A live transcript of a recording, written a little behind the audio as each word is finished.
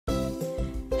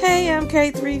Hey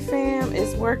MK3 fam,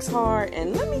 it's Works Hard,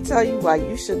 and let me tell you why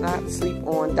you should not sleep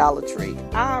on Dollar Tree.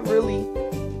 I really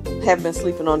have been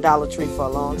sleeping on Dollar Tree for a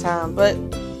long time, but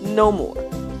no more.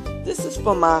 This is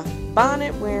for my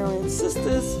bonnet wearing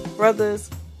sisters,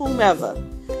 brothers, whomever.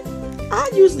 I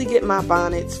usually get my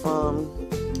bonnets from,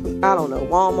 I don't know,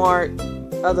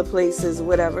 Walmart, other places,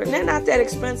 whatever, and they're not that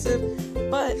expensive,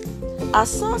 but I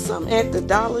saw some at the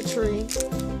Dollar Tree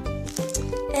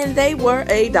and they were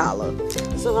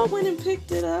 $1. So I went and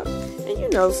picked it up. And you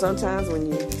know, sometimes when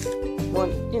you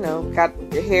want, got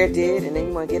your hair did and then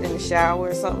you want to get in the shower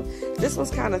or something, this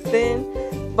one's kind of thin,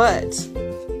 but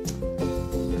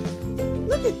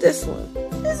look at this one.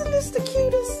 Isn't this the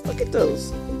cutest? Look at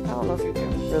those. I don't know if you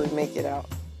can really make it out.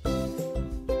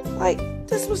 Like,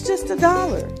 this was just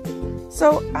 $1.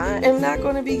 So I am not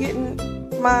going to be getting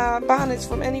my bonnets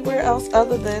from anywhere else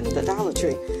other than the Dollar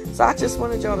Tree. So I just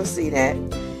wanted y'all to see that.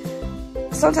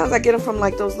 Sometimes I get them from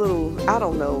like those little, I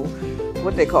don't know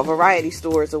what they call, variety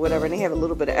stores or whatever, and they have a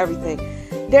little bit of everything.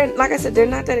 They're, like I said, they're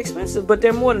not that expensive, but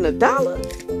they're more than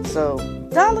 $1. So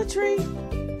Dollar Tree,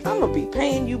 I'm gonna be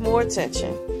paying you more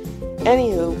attention.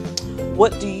 Anywho,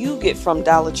 what do you get from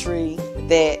Dollar Tree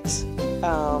that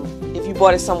if you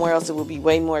bought it somewhere else it would be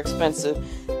way more expensive,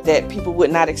 that people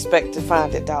would not expect to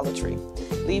find at Dollar Tree?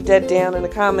 Leave that down in the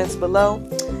comments below.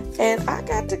 And I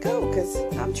got to go because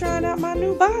I'm trying out my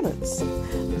new bonnets.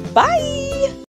 Bye!